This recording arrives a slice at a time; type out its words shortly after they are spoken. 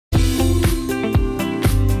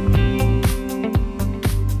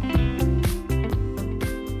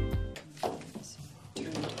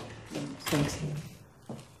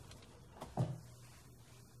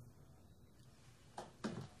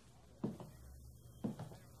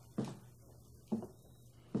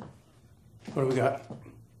What do we got?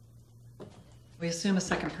 We assume a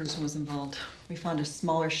second person was involved. We found a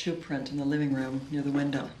smaller shoe print in the living room near the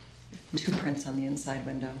window. 2 prints on the inside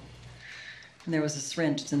window. And there was a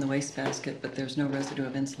syringe. It's in the wastebasket, but there's no residue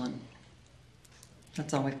of insulin.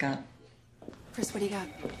 That's all we've got. Chris, what do you got?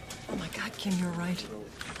 Oh my God, Kim, you're right.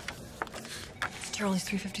 It's Charlie's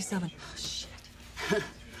 357. Oh, shit.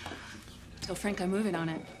 Tell Frank I'm moving on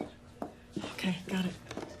it. Okay, got it.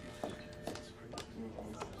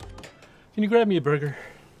 Can you grab me a burger?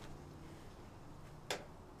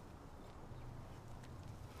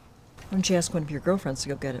 Why don't you ask one of your girlfriends to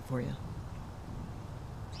go get it for you?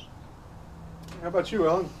 How about you,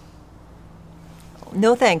 Ellen?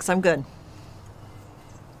 No thanks, I'm good.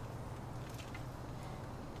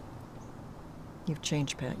 You've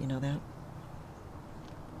changed, Pat, you know that?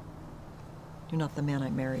 You're not the man I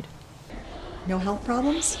married. No health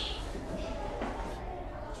problems?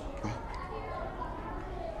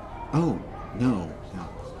 Oh, no.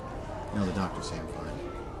 No, the doctor's saying fine.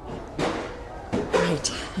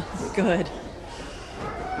 Right. Good.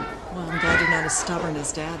 Well, I'm glad you're not as stubborn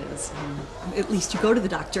as Dad is. At least you go to the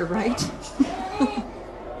doctor, right?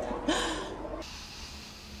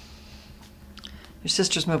 Your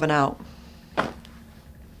sister's moving out.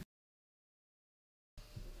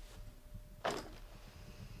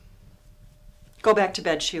 Go back to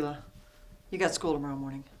bed, Sheila. You got school tomorrow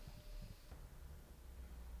morning.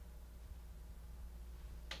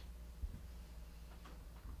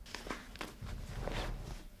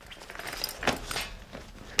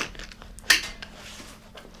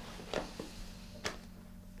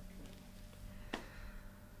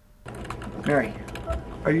 Mary,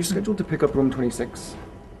 are you scheduled to pick up room 26?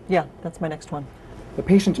 Yeah, that's my next one. The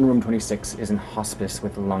patient in room 26 is in hospice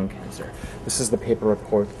with lung cancer. This is the paper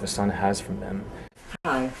report that the son has from them.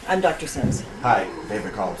 Hi, I'm Dr. Sims. Hi,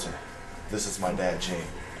 David Carlton. This is my dad, Gene.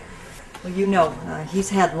 Well, you know, he's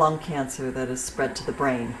had lung cancer that has spread to the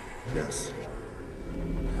brain. Yes.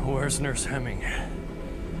 Where's Nurse Hemming?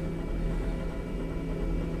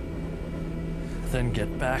 Then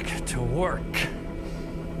get back to work.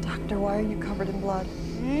 Doctor, why are you covered in blood?